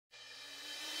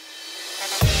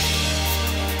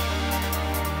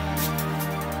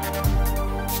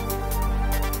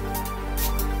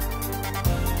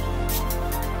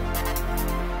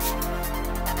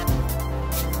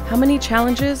many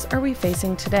challenges are we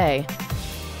facing today?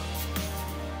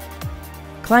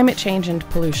 Climate change and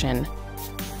pollution,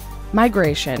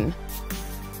 migration,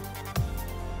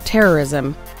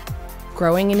 terrorism,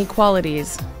 growing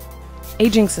inequalities,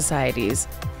 aging societies,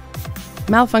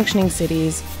 malfunctioning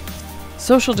cities,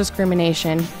 social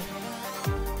discrimination,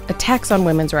 attacks on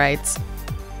women's rights.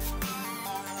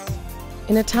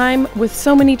 In a time with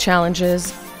so many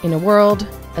challenges, in a world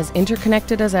as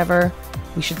interconnected as ever,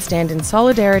 we should stand in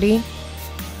solidarity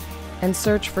and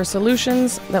search for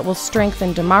solutions that will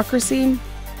strengthen democracy,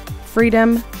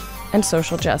 freedom, and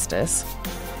social justice.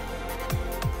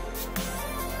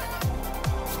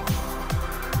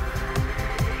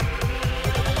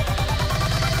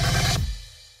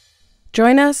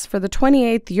 Join us for the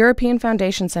 28th European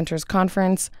Foundation Centers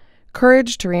Conference,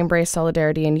 Courage to Re-Embrace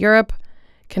Solidarity in Europe.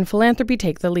 Can Philanthropy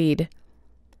take the lead?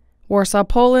 Warsaw,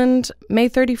 Poland, May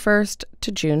 31st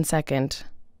to June 2nd.